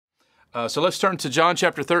So let's turn to John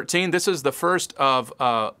chapter 13. This is the first of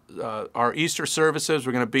our Easter services.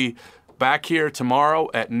 We're going to be back here tomorrow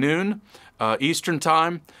at noon Eastern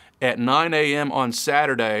time, at 9 a.m. on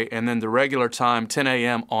Saturday, and then the regular time, 10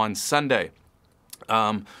 a.m. on Sunday.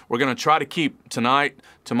 We're going to try to keep tonight,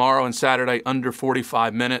 tomorrow, and Saturday under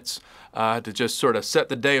 45 minutes to just sort of set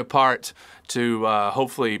the day apart to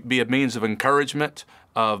hopefully be a means of encouragement,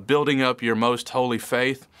 of building up your most holy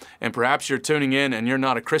faith. And perhaps you're tuning in and you're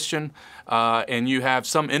not a Christian and you have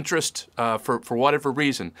some interest for whatever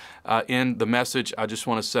reason in the message. I just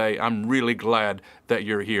want to say I'm really glad that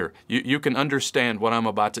you're here. You can understand what I'm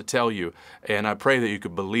about to tell you, and I pray that you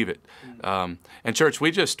could believe it. And church,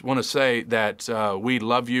 we just want to say that we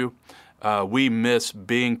love you. We miss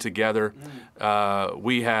being together.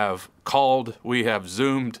 We have called, we have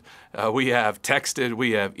Zoomed, we have texted,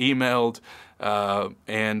 we have emailed.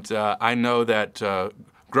 And I know that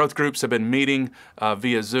growth groups have been meeting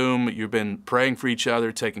via Zoom. You've been praying for each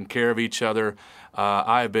other, taking care of each other.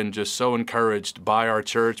 I have been just so encouraged by our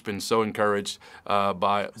church, been so encouraged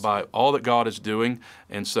by all that God is doing.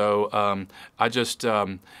 And so I just,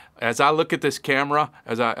 as I look at this camera,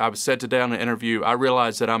 as I've said today on the interview, I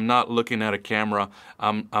realize that I'm not looking at a camera.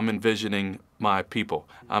 I'm envisioning my people.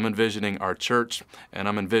 I'm envisioning our church, and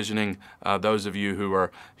I'm envisioning those of you who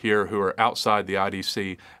are here who are outside the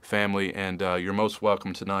IDC family, and you're most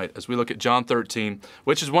welcome tonight as we look at John 13,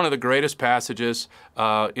 which is one of the greatest passages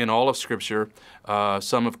in all of Scripture.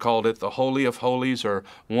 Some have called it the Holy of Holies, or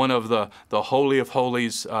one of the Holy of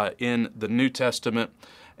Holies in the New Testament.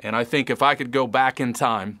 And I think if I could go back in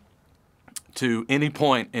time to any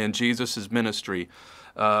point in Jesus' ministry,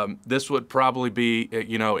 this would probably be,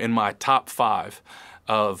 in my top 5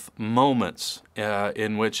 of moments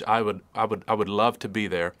in which I would love to be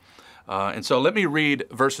there. And so let me read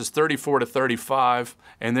verses 34 to 35,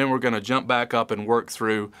 and then we're going to jump back up and work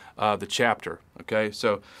through the chapter. Okay,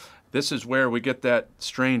 so this is where we get that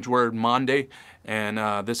strange word Maundy,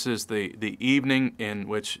 and this is the evening in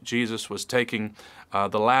which Jesus was taking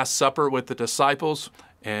the Last Supper with the disciples,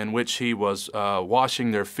 in which he was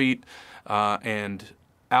washing their feet, and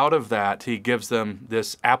out of that, he gives them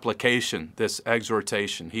this application, this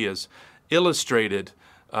exhortation. He is illustrated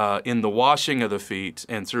in the washing of the feet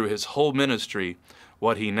and through his whole ministry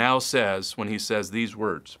what he now says when he says these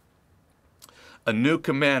words. A new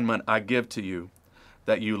commandment I give to you,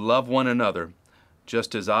 that you love one another,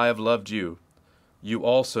 just as I have loved you. You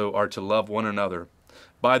also are to love one another.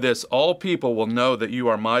 By this, all people will know that you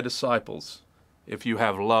are my disciples, if you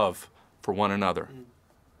have love for one another.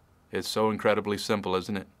 It's so incredibly simple,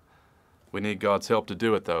 isn't it? We need God's help to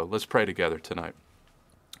do it, though. Let's pray together tonight.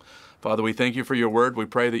 Father, we thank you for your word. We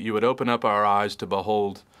pray that you would open up our eyes to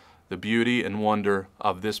behold the beauty and wonder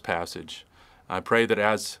of this passage. I pray that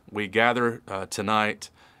as we gather tonight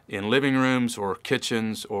in living rooms or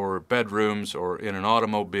kitchens or bedrooms or in an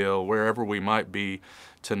automobile, wherever we might be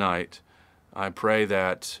tonight, I pray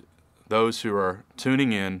that those who are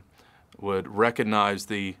tuning in would recognize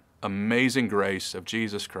the amazing grace of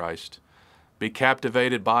Jesus Christ, be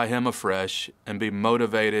captivated by him afresh, and be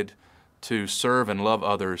motivated to serve and love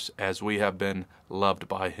others as we have been loved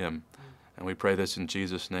by him. And we pray this in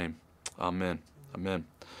Jesus' name. Amen. Amen.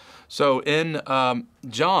 So in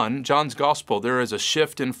John's Gospel, there is a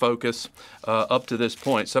shift in focus up to this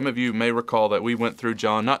point. Some of you may recall that we went through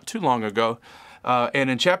John not too long ago.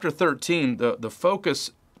 And in chapter 13, the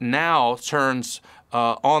focus now turns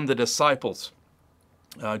on the disciples.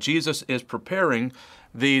 Jesus is preparing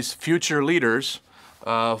these future leaders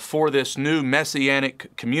for this new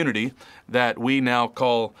messianic community that we now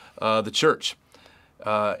call the church.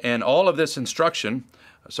 And all of this instruction,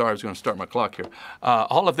 sorry, I was going to start my clock here.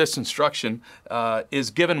 All of this instruction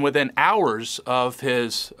is given within hours of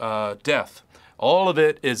his death. All of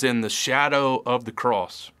it is in the shadow of the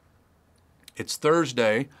cross. It's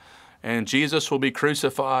Thursday, and Jesus will be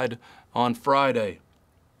crucified on Friday.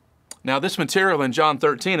 Now, this material in John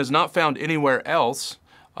 13 is not found anywhere else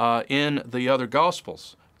in the other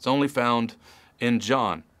Gospels. It's only found in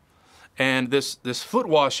John. And this foot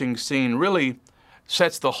washing scene really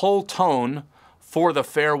sets the whole tone for the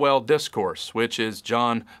farewell discourse, which is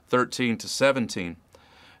John 13 to 17.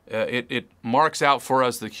 It marks out for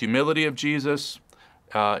us the humility of Jesus.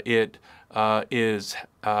 It is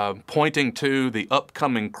pointing to the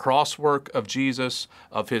upcoming cross work of Jesus,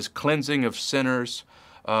 of his cleansing of sinners,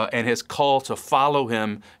 and his call to follow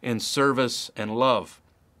him in service and love.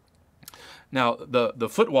 Now, the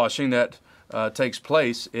foot washing that takes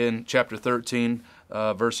place in chapter 13,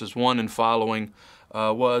 verses 1 and following,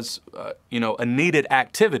 was a needed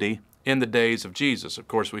activity in the days of Jesus. Of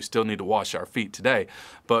course, we still need to wash our feet today.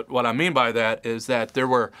 But what I mean by that is that there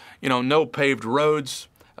were, no paved roads.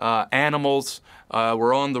 Animals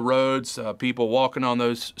were on the roads, people walking on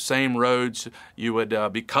those same roads. You would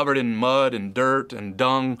be covered in mud and dirt and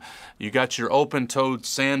dung. You got your open-toed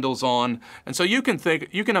sandals on. And so you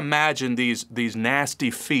can imagine these nasty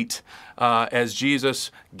feet as Jesus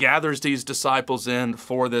gathers these disciples in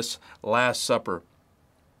for this Last Supper.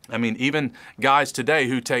 I mean, even guys today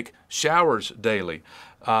who take showers daily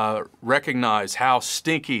recognize how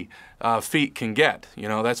stinky feet can get.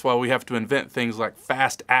 That's why we have to invent things like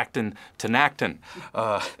fast-actin tenactin.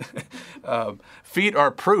 Feet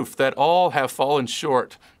are proof that all have fallen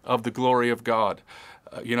short of the glory of God.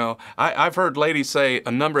 I've heard ladies say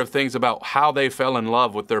a number of things about how they fell in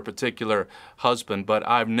love with their particular husband, but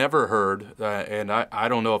I've never heard, and I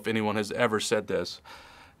don't know if anyone has ever said this,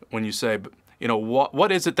 when you say,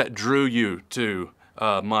 what is it that drew you to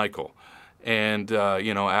Michael? And,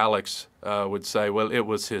 Alex would say, well, it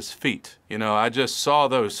was his feet. I just saw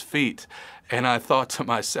those feet, and I thought to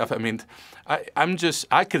myself,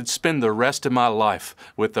 I could spend the rest of my life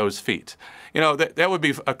with those feet. That would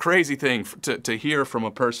be a crazy thing to hear from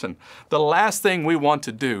a person. The last thing I want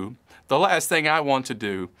to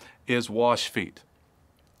do is wash feet.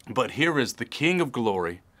 But here is the King of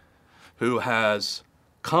Glory who has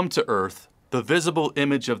come to earth, the visible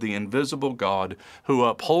image of the invisible God, who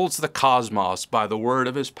upholds the cosmos by the word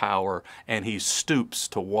of his power, and he stoops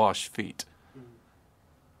to wash feet.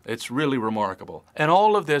 It's really remarkable. And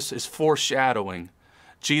all of this is foreshadowing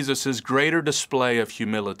Jesus' greater display of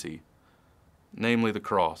humility, namely the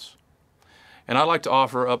cross. And I'd like to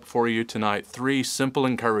offer up for you tonight 3 simple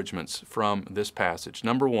encouragements from this passage.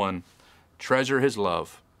 Number 1, treasure his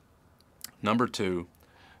love. Number 2,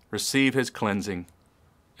 receive his cleansing.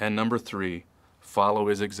 And number 3, follow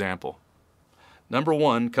his example. Number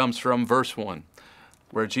 1 comes from verse 1,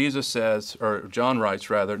 where Jesus says, or John writes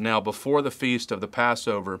rather, now before the feast of the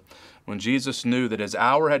Passover, when Jesus knew that his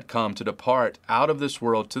hour had come to depart out of this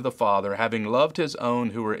world to the Father, having loved his own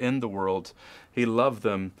who were in the world, he loved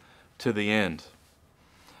them to the end.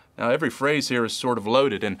 Now every phrase here is sort of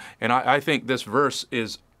loaded, and I think this verse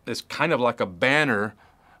is kind of like a banner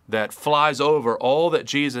that flies over all that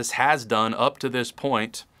Jesus has done up to this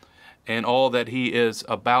point and all that he is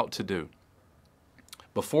about to do.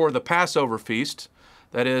 Before the Passover feast,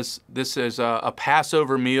 that is, this is a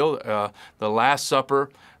Passover meal, the Last Supper.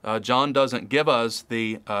 John doesn't give us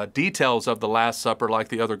the details of the Last Supper like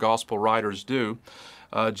the other gospel writers do.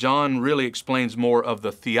 John really explains more of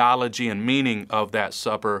the theology and meaning of that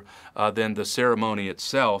supper than the ceremony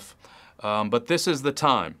itself. But this is the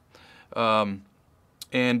time.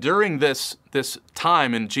 And during this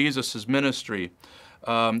time in Jesus' ministry,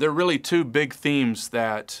 there are really 2 big themes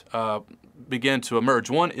that begin to emerge.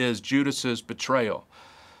 One is Judas's betrayal.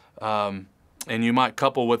 And you might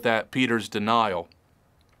couple with that Peter's denial.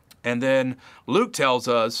 And then Luke tells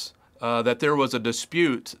us that there was a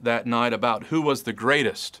dispute that night about who was the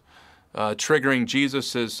greatest, triggering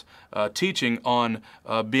Jesus' teaching on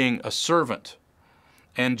being a servant.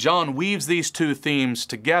 And John weaves these 2 themes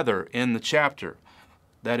together in the chapter.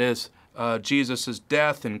 That is, Jesus'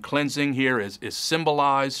 death and cleansing here is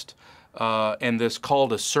symbolized, and this call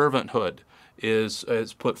to servanthood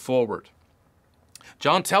is put forward.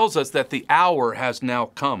 John tells us that the hour has now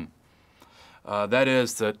come. That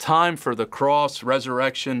is the time for the cross,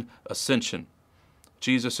 resurrection, ascension.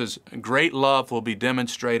 Jesus' great love will be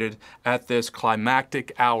demonstrated at this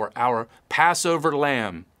climactic hour. Our Passover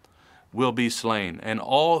lamb will be slain, and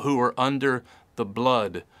all who are under the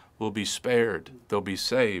blood will be spared. They'll be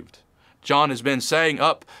saved. John has been saying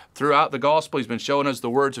up throughout the gospel, he's been showing us the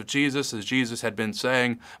words of Jesus, as Jesus had been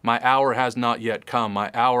saying, my hour has not yet come,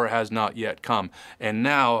 my hour has not yet come. And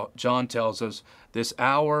now John tells us this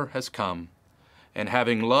hour has come, and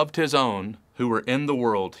having loved his own who were in the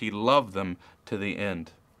world, he loved them to the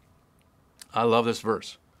end. I love this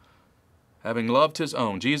verse. Having loved his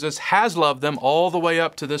own. Jesus has loved them all the way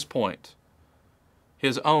up to this point.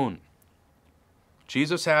 His own.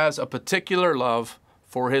 Jesus has a particular love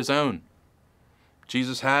for his own.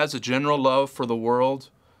 Jesus has a general love for the world,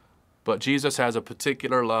 but Jesus has a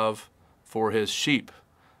particular love for his sheep,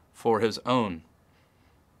 for his own.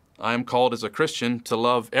 I am called as a Christian to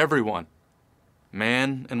love everyone,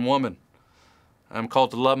 man and woman. I am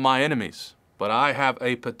called to love my enemies, but I have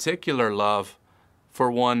a particular love for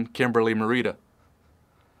one Kimberly Merida.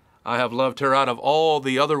 I have loved her out of all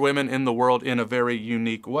the other women in the world in a very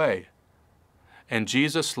unique way. And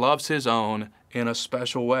Jesus loves his own in a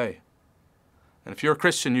special way. And if you're a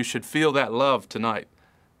Christian, you should feel that love tonight.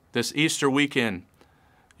 This Easter weekend,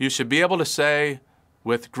 you should be able to say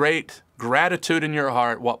with great gratitude in your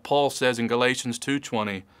heart what Paul says in Galatians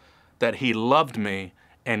 2:20, that he loved me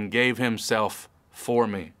and gave himself for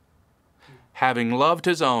me. Having loved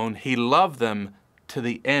his own, he loved them to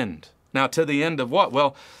the end. Now, to the end of what?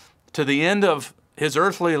 Well, to the end of his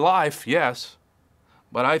earthly life, yes,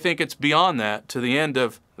 but I think it's beyond that, to the end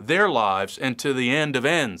of their lives and to the end of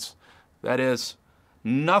ends. That is,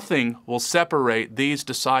 nothing will separate these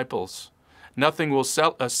disciples. Nothing will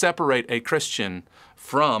separate a Christian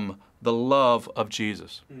from the love of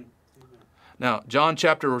Jesus. Now, John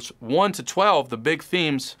chapters 1 to 12, the big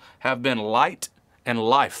themes have been light and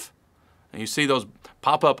life. And you see those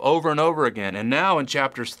pop up over and over again. And now in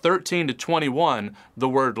chapters 13 to 21, the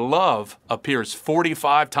word love appears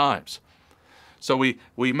 45 times. So we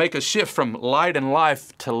make a shift from light and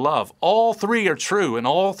life to love. All three are true, and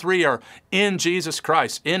all three are in Jesus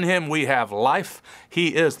Christ. In him we have life.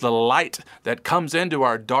 He is the light that comes into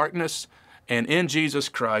our darkness, and in Jesus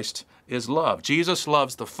Christ is love. Jesus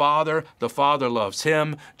loves the Father loves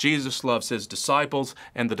him, Jesus loves his disciples,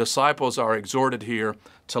 and the disciples are exhorted here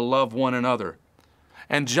to love one another.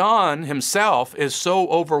 And John himself is so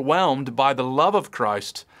overwhelmed by the love of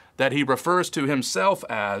Christ that he refers to himself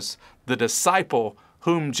as the disciple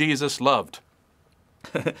whom Jesus loved.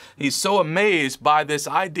 He's so amazed by this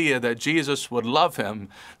idea that Jesus would love him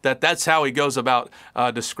that that's how he goes about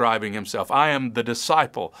describing himself. I am the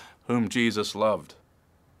disciple whom Jesus loved.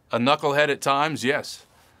 A knucklehead at times, yes.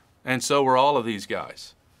 And so were all of these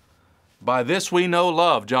guys. By this we know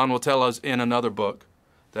love, John will tell us in another book,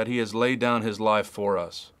 that he has laid down his life for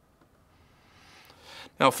us.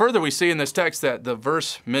 Now further we see in this text that the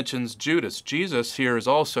verse mentions Judas. Jesus here is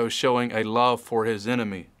also showing a love for his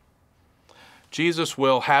enemy. Jesus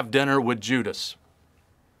will have dinner with Judas.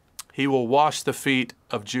 He will wash the feet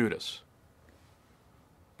of Judas.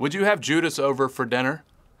 Would you have Judas over for dinner?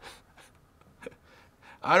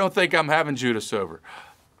 I don't think I'm having Judas over.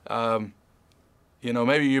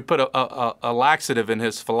 Maybe you put a laxative in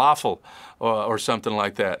his falafel or something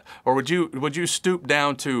like that. Or would you stoop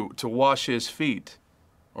down to wash his feet?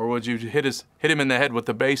 Or would you hit him in the head with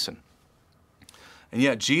the basin? And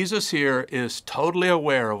yet Jesus here is totally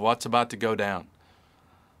aware of what's about to go down.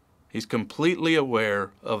 He's completely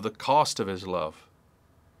aware of the cost of his love.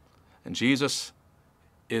 And Jesus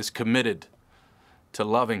is committed to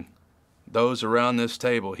loving those around this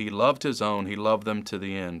table. He loved his own. He loved them to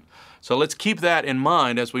the end. So let's keep that in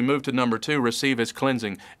mind as we move to number 2, receive his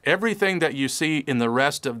cleansing. Everything that you see in the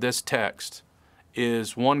rest of this text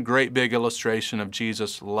is one great big illustration of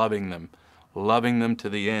Jesus loving them to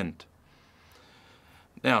the end.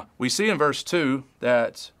 Now, we see in verse 2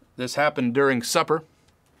 that this happened during supper.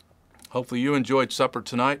 Hopefully you enjoyed supper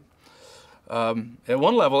tonight. At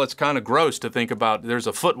one level, it's kind of gross to think about there's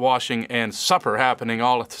a foot washing and supper happening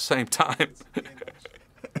all at the same time.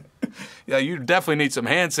 Yeah, you definitely need some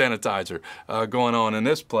hand sanitizer going on in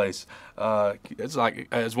this place. It's like,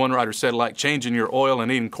 as one writer said, like changing your oil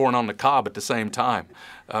and eating corn on the cob at the same time.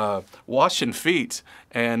 Washing feet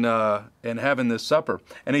and having this supper.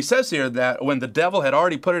 And he says here that when the devil had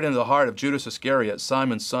already put it into the heart of Judas Iscariot,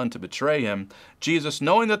 Simon's son, to betray him, Jesus,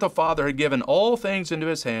 knowing that the Father had given all things into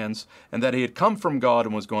his hands and that he had come from God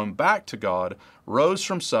and was going back to God, rose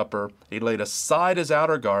from supper. He laid aside his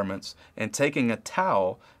outer garments and taking a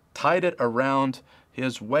towel, tied it around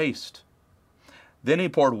his waist. Then he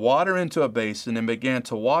poured water into a basin and began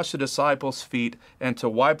to wash the disciples' feet and to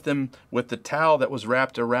wipe them with the towel that was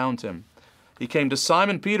wrapped around him. He came to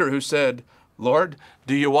Simon Peter, who said, "Lord,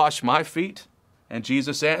 do you wash my feet?" And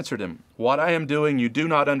Jesus answered him, "What I am doing you do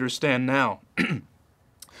not understand now,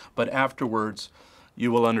 but afterwards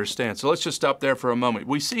you will understand." So let's just stop there for a moment.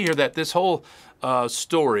 We see here that this whole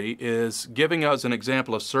story is giving us an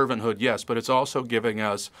example of servanthood, yes, but it's also giving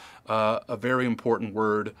us a very important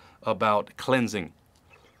word about cleansing.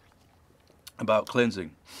 About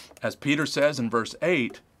cleansing. As Peter says in verse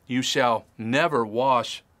 8, "You shall never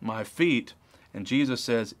wash my feet." And Jesus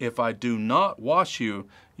says, "If I do not wash you,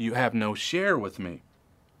 you have no share with me."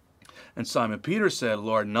 And Simon Peter said,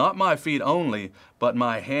 "Lord, not my feet only, but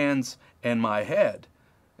my hands and my head."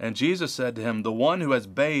 And Jesus said to him, "The one who has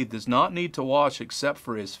bathed does not need to wash except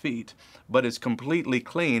for his feet, but is completely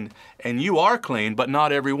clean. And you are clean, but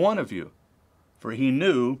not every one of you." For he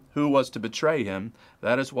knew who was to betray him.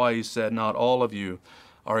 That is why he said, "Not all of you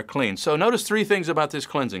are clean." So notice 3 things about this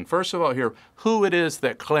cleansing. First of all here, who it is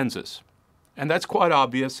that cleanses. And that's quite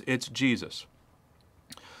obvious. It's Jesus.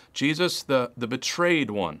 Jesus, the betrayed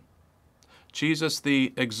one. Jesus,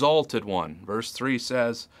 the exalted one. Verse 3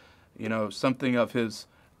 says, something of his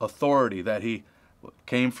authority, that he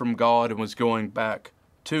came from God and was going back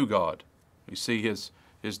to God. You see his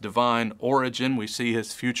his divine origin. We see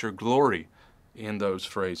his future glory in those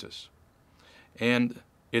phrases. And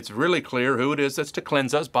it's really clear who it is that's to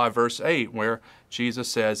cleanse us by verse 8, where Jesus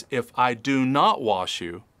says, if I do not wash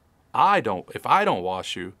you, if I don't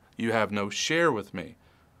wash you, you have no share with me.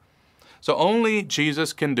 So only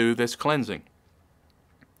Jesus can do this cleansing.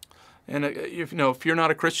 And if you're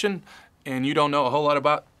not a Christian and you don't know a whole lot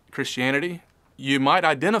about Christianity, you might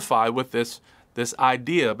identify with this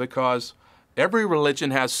idea, because every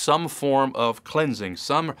religion has some form of cleansing,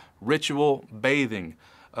 some ritual bathing,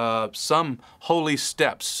 some holy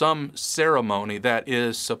steps, some ceremony that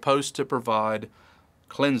is supposed to provide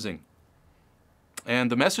cleansing.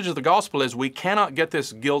 And the message of the gospel is we cannot get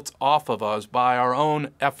this guilt off of us by our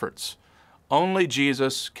own efforts. Only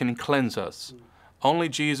Jesus can cleanse us. Only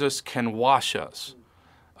Jesus can wash us.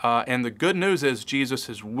 And the good news is Jesus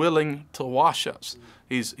is willing to wash us.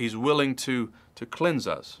 He's willing to cleanse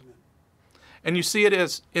us. And you see it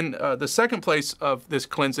as in the second place of this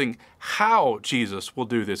cleansing, how Jesus will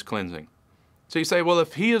do this cleansing. So you say, well,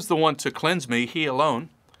 if he is the one to cleanse me, he alone,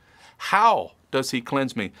 how does he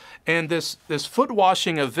cleanse me? And this foot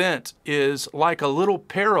washing event is like a little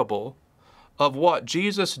parable of what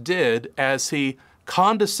Jesus did as he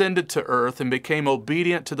condescended to earth and became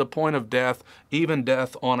obedient to the point of death, even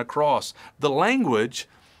death on a cross. The language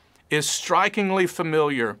is strikingly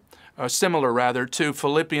similar to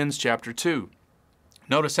Philippians chapter 2.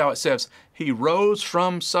 Notice how it says, he rose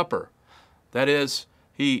from supper. That is,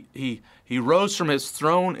 he rose from his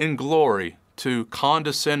throne in glory to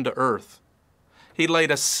condescend to earth. He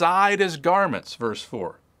laid aside his garments, verse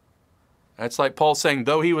 4. That's like Paul saying,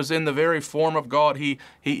 though he was in the very form of God, he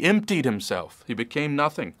emptied himself. He became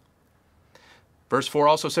nothing. Verse 4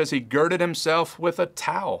 also says he girded himself with a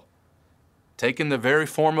towel, taking the very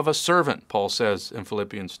form of a servant, Paul says in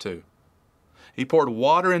Philippians 2. He poured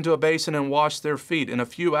water into a basin and washed their feet. In a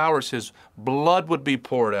few hours, his blood would be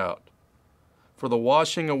poured out for the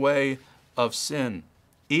washing away of sin,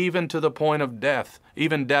 even to the point of death,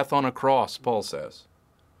 even death on a cross, Paul says.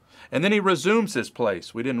 And then he resumes his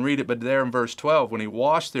place. We didn't read it, but there in verse 12, when he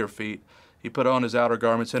washed their feet, he put on his outer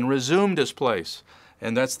garments and resumed his place.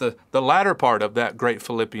 And that's the latter part of that great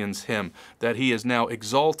Philippians hymn, that he is now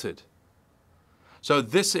exalted. So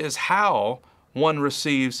this is how one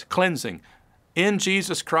receives cleansing, in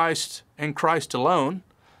Jesus Christ and Christ alone.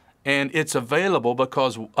 And it's available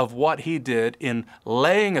because of what he did in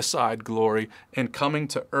laying aside glory and coming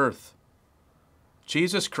to earth.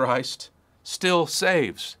 Jesus Christ still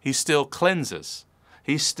saves. He still cleanses.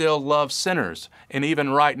 He still loves sinners. And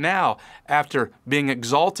even right now, after being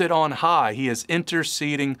exalted on high, he is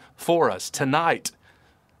interceding for us. Tonight,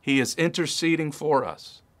 he is interceding for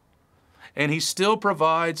us. And he still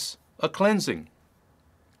provides a cleansing.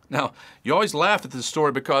 Now, you always laugh at this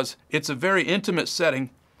story because it's a very intimate setting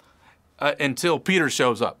until Peter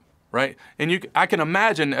shows up, right? And I can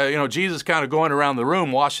imagine, Jesus kind of going around the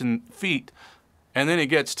room washing feet, and then he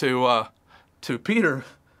gets to Peter,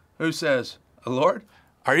 who says, Lord,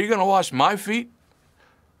 are you going to wash my feet?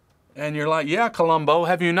 And you're like, yeah, Columbo,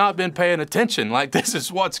 have you not been paying attention? Like, this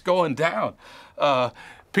is what's going down.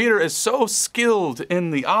 Peter is so skilled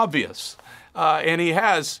in the obvious. And he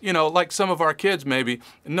has, like some of our kids maybe,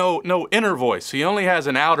 no inner voice. He only has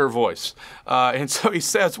an outer voice. And so he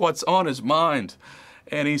says what's on his mind.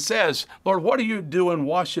 And he says, Lord, what are you doing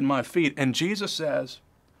washing my feet? And Jesus says,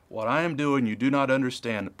 what I am doing you do not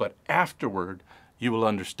understand, but afterward you will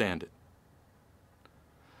understand it.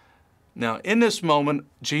 Now, in this moment,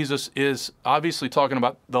 Jesus is obviously talking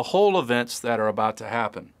about the whole events that are about to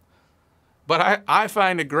happen. But I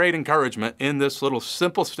find a great encouragement in this little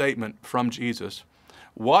simple statement from Jesus.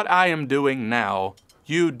 What I am doing now,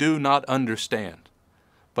 you do not understand,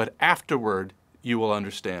 but afterward you will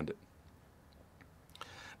understand it.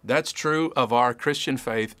 That's true of our Christian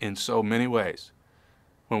faith in so many ways,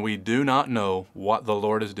 when we do not know what the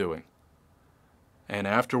Lord is doing. And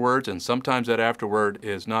afterwards, and sometimes that afterward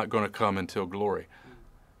is not going to come until glory,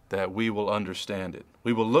 that we will understand it.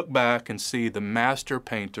 We will look back and see the master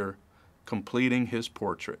painter completing his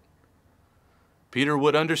portrait. Peter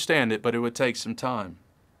would understand it, but it would take some time.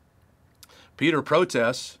 Peter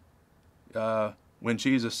protests when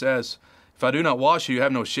Jesus says, if I do not wash you, you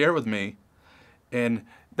have no share with me. And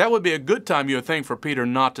that would be a good time, you would think, for Peter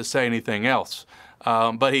not to say anything else.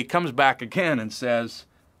 But he comes back again and says,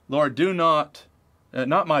 Lord, do not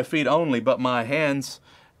my feet only, but my hands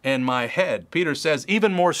and my head. Peter says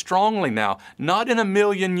even more strongly now, not in a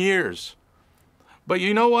million years. But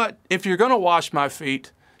you know what? If you're going to wash my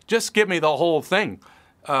feet, just give me the whole thing.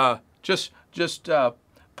 Just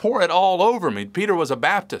pour it all over me. Peter was a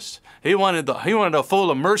Baptist. He wanted a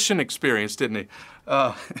full immersion experience, didn't he?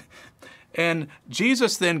 And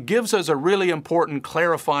Jesus then gives us a really important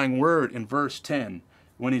clarifying word in verse 10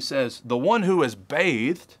 when he says, the one who is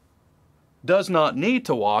bathed does not need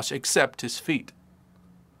to wash except his feet.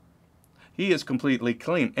 He is completely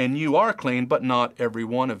clean, and you are clean, but not every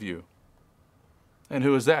one of you. And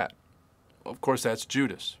who is that? Of course, that's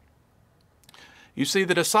Judas. You see,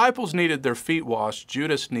 the disciples needed their feet washed.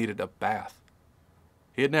 Judas needed a bath.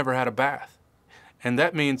 He had never had a bath. And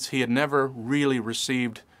that means he had never really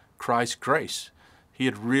received Christ's grace. He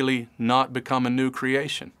had really not become a new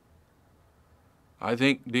creation. I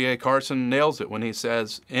think D.A. Carson nails it when he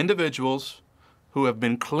says, individuals who have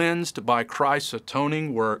been cleansed by Christ's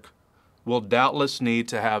atoning work will doubtless need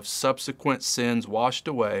to have subsequent sins washed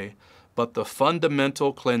away, but the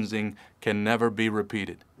fundamental cleansing can never be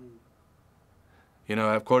repeated. You know,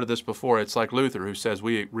 I've quoted this before. It's like Luther, who says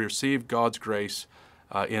we receive God's grace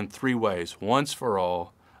in three ways: once for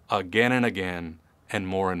all, again and again, and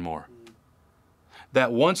more.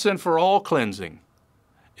 That once and for all cleansing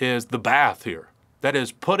is the bath here. That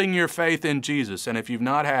is putting your faith in Jesus. And if you've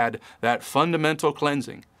not had that fundamental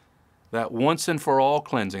cleansing, that once and for all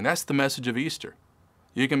cleansing, that's the message of Easter.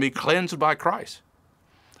 You can be cleansed by Christ.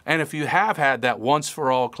 And if you have had that once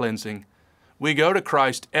for all cleansing, we go to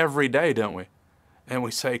Christ every day, don't we? And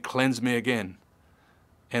we say, cleanse me again.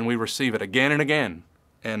 And we receive it again and again,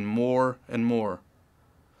 and more and more.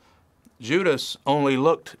 Judas only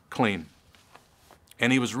looked clean,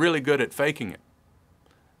 and he was really good at faking it.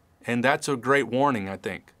 And that's a great warning, I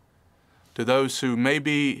think, to those who may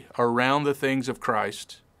be around the things of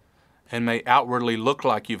Christ and may outwardly look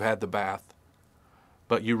like you've had the bath,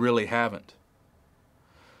 but you really haven't.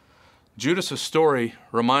 Judas' story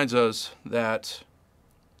reminds us that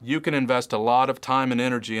you can invest a lot of time and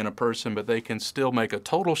energy in a person, but they can still make a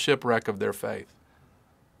total shipwreck of their faith.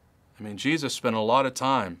 I mean, Jesus spent a lot of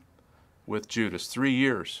time with Judas, 3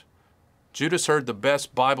 years. Judas heard the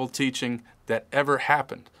best Bible teaching that ever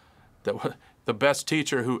happened, the best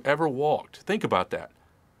teacher who ever walked. Think about that.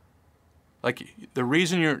 Like, the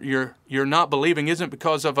reason you're not believing isn't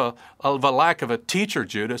because of a lack of a teacher,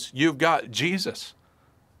 Judas. You've got Jesus.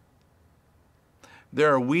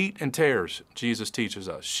 There are wheat and tares, Jesus teaches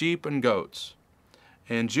us, sheep and goats.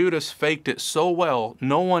 And Judas faked it so well,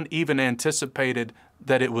 no one even anticipated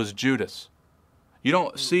that it was Judas. You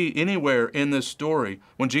don't see anywhere in this story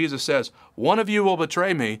when Jesus says, one of you will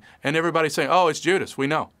betray me, and everybody's saying, oh, it's Judas, we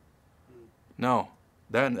know. No.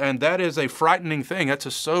 That is a frightening thing. That's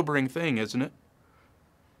a sobering thing, isn't it?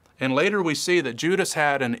 And later we see that Judas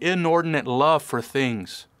had an inordinate love for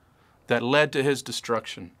things that led to his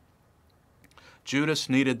destruction. Judas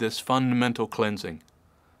needed this fundamental cleansing.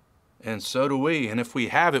 And so do we. And if we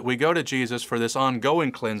have it, we go to Jesus for this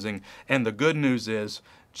ongoing cleansing. And the good news is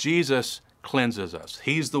Jesus cleanses us.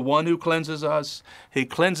 He's the one who cleanses us. He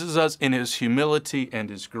cleanses us in His humility and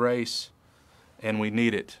His grace. And we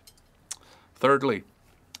need it. Thirdly,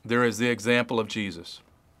 there is the example of Jesus.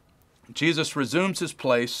 Jesus resumes His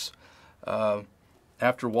place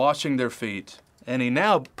after washing their feet. And He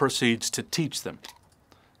now proceeds to teach them.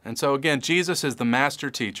 And so again, Jesus is the master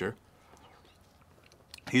teacher.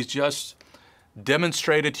 He's just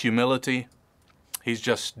demonstrated humility. He's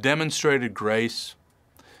just demonstrated grace.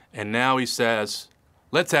 And now He says,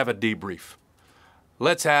 let's have a debrief.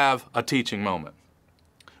 Let's have a teaching moment.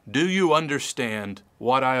 Do you understand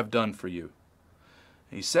what I have done for you?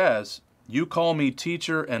 He says, you call me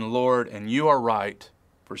teacher and Lord, and you are right,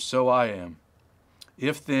 for so I am.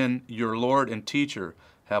 If then your Lord and teacher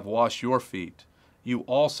have washed your feet, you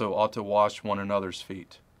also ought to wash one another's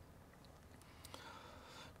feet.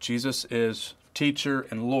 Jesus is teacher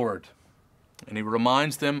and Lord, and He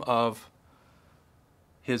reminds them of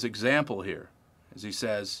His example here, as He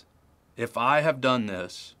says, if I have done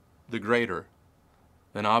this, the greater,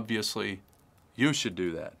 then obviously you should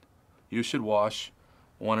do that. You should wash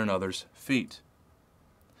one another's feet.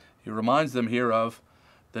 He reminds them here of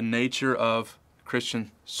the nature of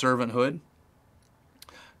Christian servanthood.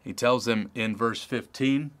 He tells them in verse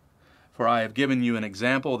 15, for I have given you an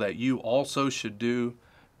example that you also should do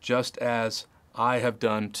just as I have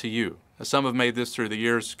done to you. Now, some have made this through the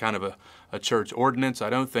years kind of a church ordinance. I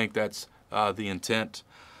don't think that's the intent.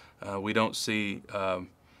 We don't see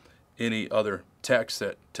any other texts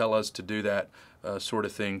that tell us to do that sort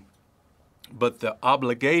of thing. But the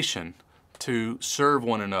obligation to serve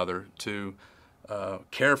one another, to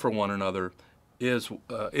care for one another, is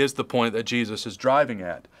the point that Jesus is driving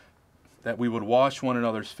at, that we would wash one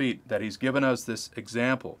another's feet, that He's given us this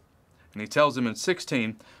example. And He tells them in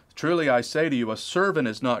 16, Truly I say to you, a servant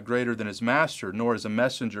is not greater than his master, nor is a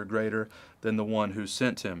messenger greater than the one who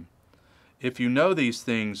sent him. If you know these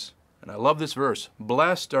things, and I love this verse,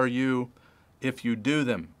 blessed are you if you do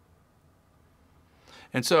them.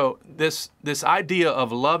 And so this idea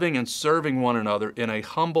of loving and serving one another in a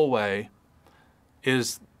humble way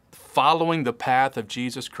is following the path of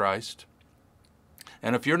Jesus Christ.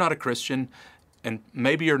 And if you're not a Christian, and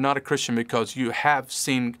maybe you're not a Christian because you have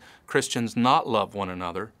seen Christians not love one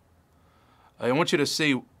another, I want you to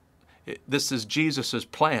see this is Jesus'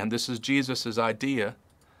 plan, this is Jesus' idea,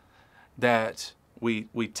 that we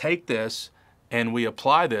take this and we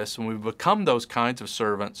apply this and we become those kinds of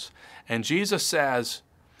servants. And Jesus says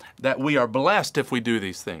that we are blessed if we do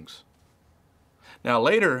these things. Now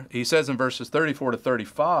later, he says in verses 34 to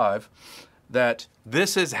 35 that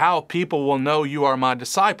this is how people will know you are my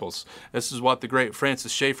disciples. This is what the great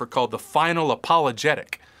Francis Schaeffer called the final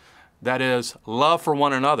apologetic. That is, love for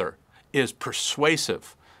one another is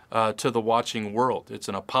persuasive to the watching world. It's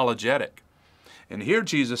an apologetic. And here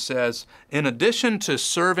Jesus says, in addition to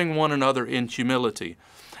serving one another in humility,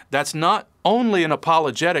 that's not only an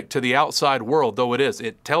apologetic to the outside world, though it is.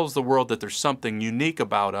 It tells the world that there's something unique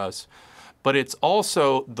about us, but it's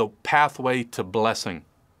also the pathway to blessing.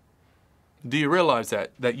 Do you realize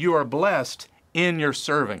that? That you are blessed in your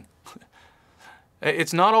serving.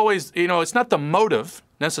 It's not always, it's not the motive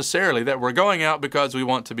necessarily that we're going out because we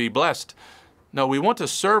want to be blessed. No, we want to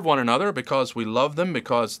serve one another because we love them,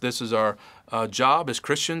 because this is our job as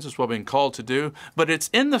Christians, is what we've been called to do. But it's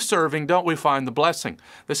in the serving, don't we find the blessing?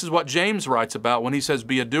 This is what James writes about when he says,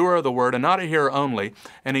 be a doer of the word and not a hearer only.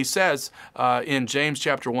 And he says in James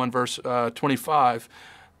chapter 1, verse 25,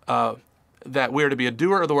 that we are to be a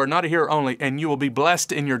doer of the word, not a hearer only, and you will be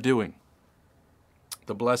blessed in your doing.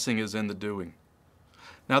 The blessing is in the doing.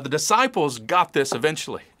 Now, the disciples got this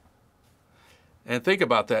eventually. And think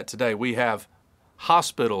about that today. We have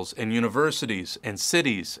hospitals and universities and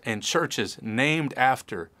cities and churches named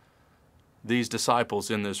after these disciples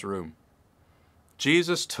in this room.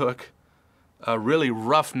 Jesus took a really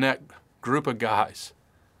roughneck group of guys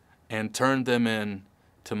and turned them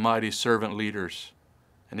into mighty servant leaders.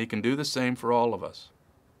 And he can do the same for all of us.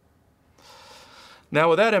 Now,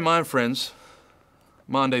 with that in mind, friends,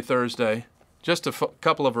 Maundy, Thursday, just a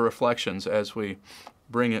couple of reflections as we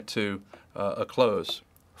bring it to a close.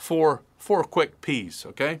 Four quick P's,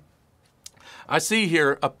 okay? I see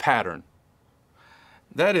here a pattern.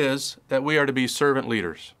 That is that we are to be servant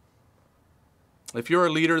leaders. If you're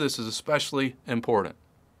a leader, this is especially important.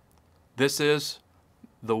 This is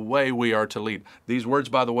the way we are to lead. These words,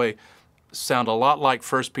 by the way, sound a lot like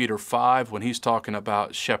 1 Peter 5 when he's talking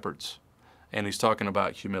about shepherds and he's talking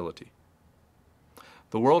about humility.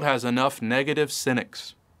 The world has enough negative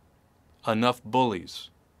cynics, enough bullies,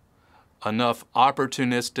 enough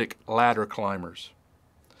opportunistic ladder climbers.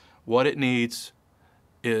 What it needs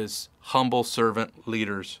is humble servant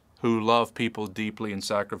leaders who love people deeply and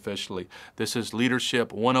sacrificially. This is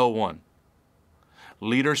Leadership 101.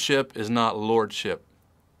 Leadership is not lordship.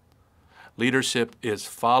 Leadership is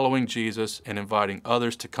following Jesus and inviting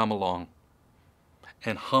others to come along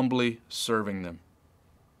and humbly serving them.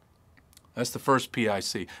 That's the first P I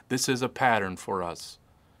see. This is a pattern for us.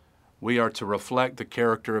 We are to reflect the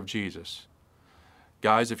character of Jesus.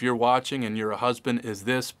 Guys, if you're watching and you're a husband, is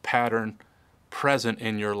this pattern present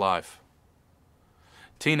in your life?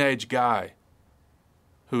 Teenage guy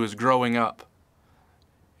who is growing up,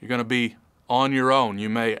 you're going to be on your own. You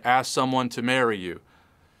may ask someone to marry you.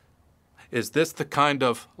 Is this the kind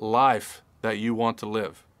of life that you want to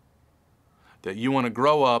live? That you want to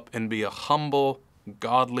grow up and be a humble,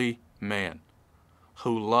 godly man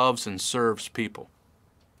who loves and serves people?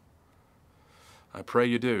 I pray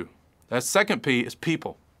you do. That second P is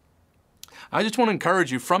people. I just want to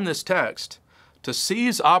encourage you from this text to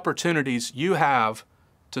seize opportunities you have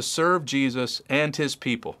to serve Jesus and his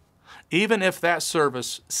people, even if that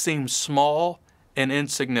service seems small and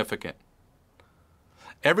insignificant.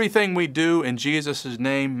 Everything we do in Jesus'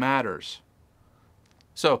 name matters.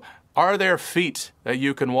 So, are there feet that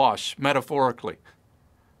you can wash, metaphorically?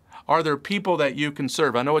 Are there people that you can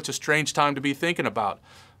serve? I know it's a strange time to be thinking about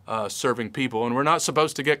serving people, and we're not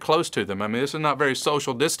supposed to get close to them. I mean, this is not very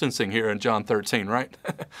social distancing here in John 13, right?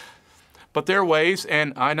 But there are ways,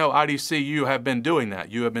 and I know IDC, you have been doing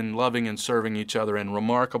that. You have been loving and serving each other in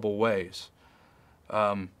remarkable ways.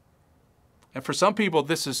 And for some people,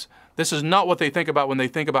 this is not what they think about when they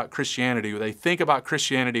think about Christianity. They think about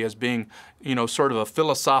Christianity as being, sort of a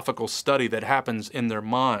philosophical study that happens in their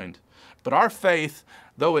mind. But our faith,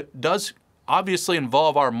 though it does obviously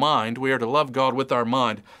involve our mind, we are to love God with our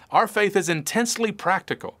mind, our faith is intensely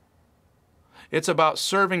practical. It's about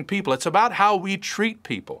serving people. It's about how we treat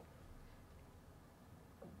people.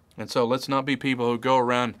 And so let's not be people who go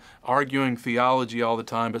around arguing theology all the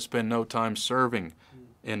time but spend no time serving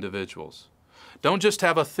individuals. Don't just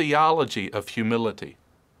have a theology of humility.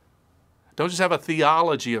 Don't just have a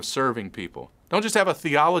theology of serving people. Don't just have a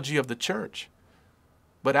theology of the church,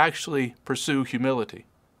 but actually pursue humility.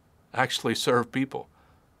 Actually serve people.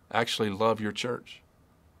 Actually love your church.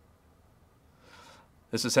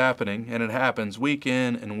 This is happening, and it happens week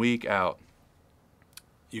in and week out.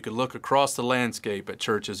 You could look across the landscape at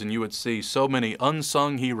churches and you would see so many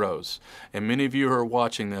unsung heroes. And many of you who are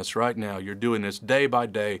watching this right now, you're doing this day by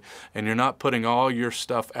day, and you're not putting all your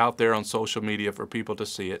stuff out there on social media for people to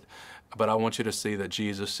see it. But I want you to see that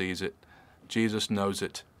Jesus sees it. Jesus knows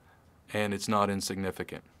it, and it's not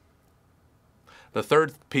insignificant. The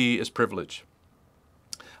third P is privilege.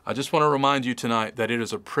 I just want to remind you tonight that it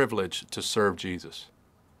is a privilege to serve Jesus.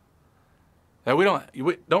 That we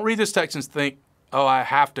don't read this text and think, oh, I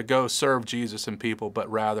have to go serve Jesus and people,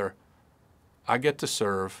 but rather, I get to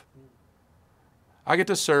serve. I get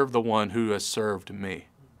to serve the one who has served me,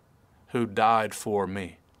 who died for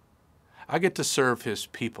me. I get to serve his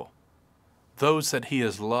people, those that he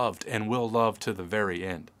has loved and will love to the very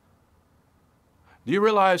end. Do you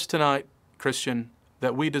realize tonight, Christian,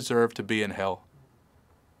 that we deserve to be in hell?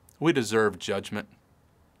 We deserve judgment.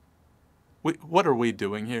 What are we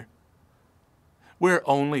doing here? We're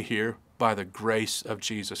only here by the grace of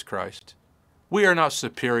Jesus Christ. We are not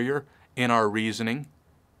superior in our reasoning.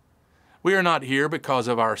 We are not here because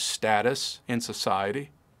of our status in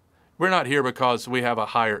society. We're not here because we have a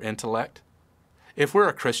higher intellect. If we're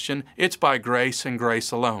a Christian, it's by grace and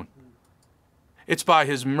grace alone. It's by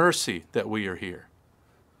his mercy that we are here.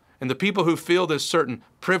 And the people who feel this certain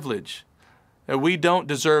privilege, that we don't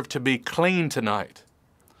deserve to be clean tonight,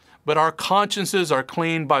 but our consciences are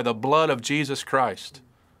cleaned by the blood of Jesus Christ,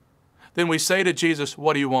 then we say to Jesus,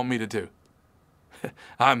 what do you want me to do?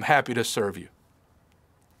 I'm happy to serve you.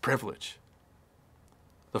 Privilege.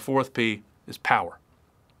 The fourth P is power.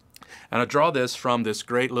 And I draw this from this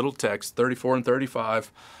great little text, 34 and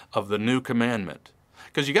 35 of the New Commandment.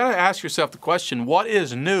 Because you got to ask yourself the question, what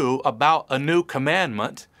is new about a new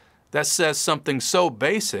commandment that says something so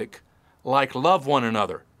basic like love one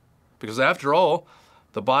another? Because after all,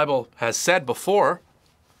 the Bible has said before,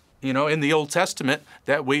 in the Old Testament,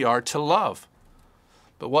 that we are to love.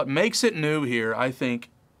 But what makes it new here, I think,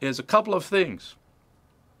 is a couple of things.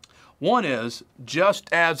 One is,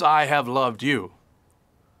 just as I have loved you,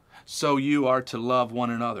 so you are to love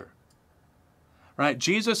one another. Right?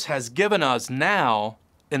 Jesus has given us now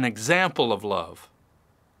an example of love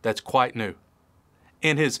that's quite new.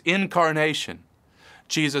 In his incarnation,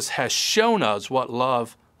 Jesus has shown us what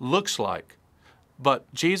love looks like.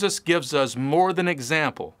 But Jesus gives us more than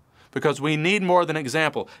example, because we need more than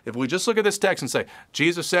example. If we just look at this text and say,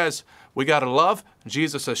 Jesus says we got to love,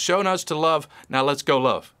 Jesus has shown us to love, now let's go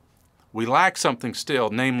love. We lack something still,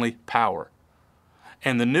 namely power.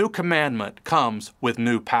 And the new commandment comes with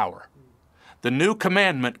new power. The new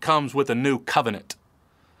commandment comes with a new covenant.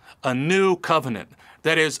 A new covenant.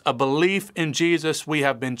 That is a belief in Jesus. We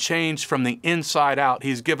have been changed from the inside out.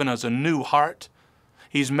 He's given us a new heart.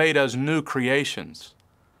 He's made us new creations.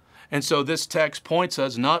 And so this text points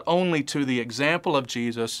us not only to the example of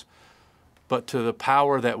Jesus, but to the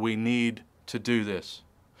power that we need to do this.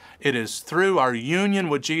 It is through our union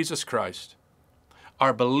with Jesus Christ,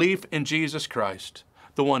 our belief in Jesus Christ,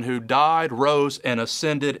 the one who died, rose, and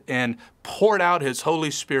ascended, and poured out his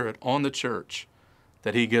Holy Spirit on the church,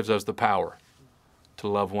 that he gives us the power to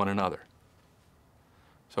love one another.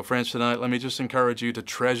 So friends, tonight, let me just encourage you to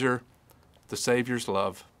treasure the Savior's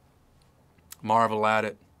love, marvel at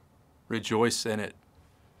it, rejoice in it,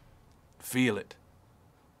 feel it,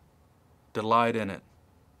 delight in it.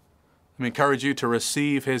 Let me encourage you to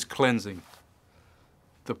receive his cleansing,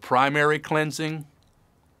 the primary cleansing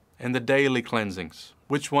and the daily cleansings.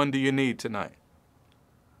 Which one do you need tonight?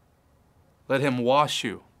 Let him wash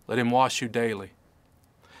you. Let him wash you daily.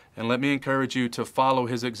 And let me encourage you to follow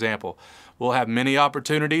his example. We'll have many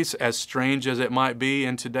opportunities, as strange as it might be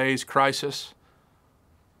in today's crisis,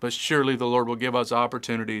 but surely the Lord will give us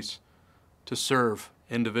opportunities to serve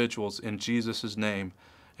individuals in Jesus' name.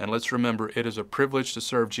 And let's remember, it is a privilege to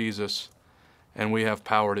serve Jesus, and we have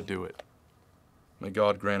power to do it. May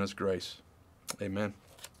God grant us grace. Amen.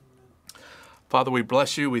 Father, we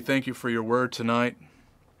bless you. We thank you for your word tonight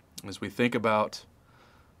as we think about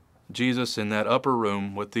Jesus in that upper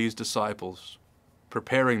room with these disciples,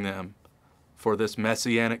 preparing them for this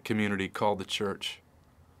messianic community called the church.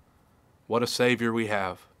 What a Savior we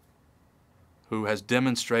have, who has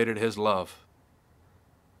demonstrated his love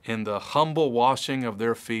in the humble washing of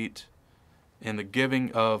their feet, in the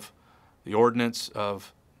giving of the ordinance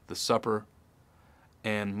of the supper,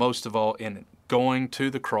 and most of all, in going to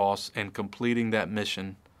the cross and completing that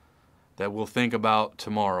mission that we'll think about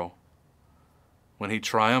tomorrow when he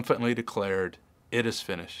triumphantly declared, "It is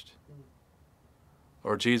finished."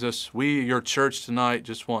 Lord Jesus, we, your church tonight,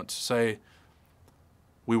 just want to say,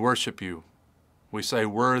 we worship you. We say,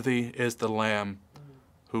 worthy is the Lamb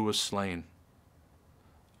who was slain.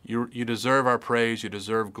 You deserve our praise. You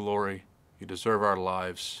deserve glory. You deserve our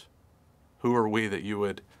lives. Who are we that you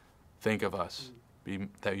would think of us,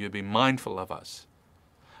 that you'd be mindful of us?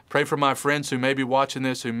 Pray for my friends who may be watching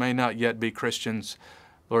this, who may not yet be Christians.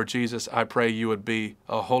 Lord Jesus, I pray you would be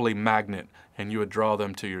a holy magnet and you would draw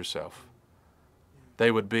them to yourself. They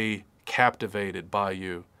would be captivated by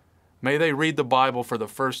you. May they read the Bible for the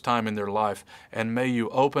first time in their life, and may you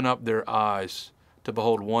open up their eyes to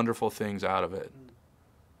behold wonderful things out of it.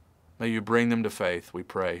 May you bring them to faith, we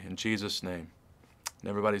pray, in Jesus' name. And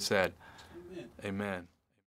everybody said, Amen. Amen.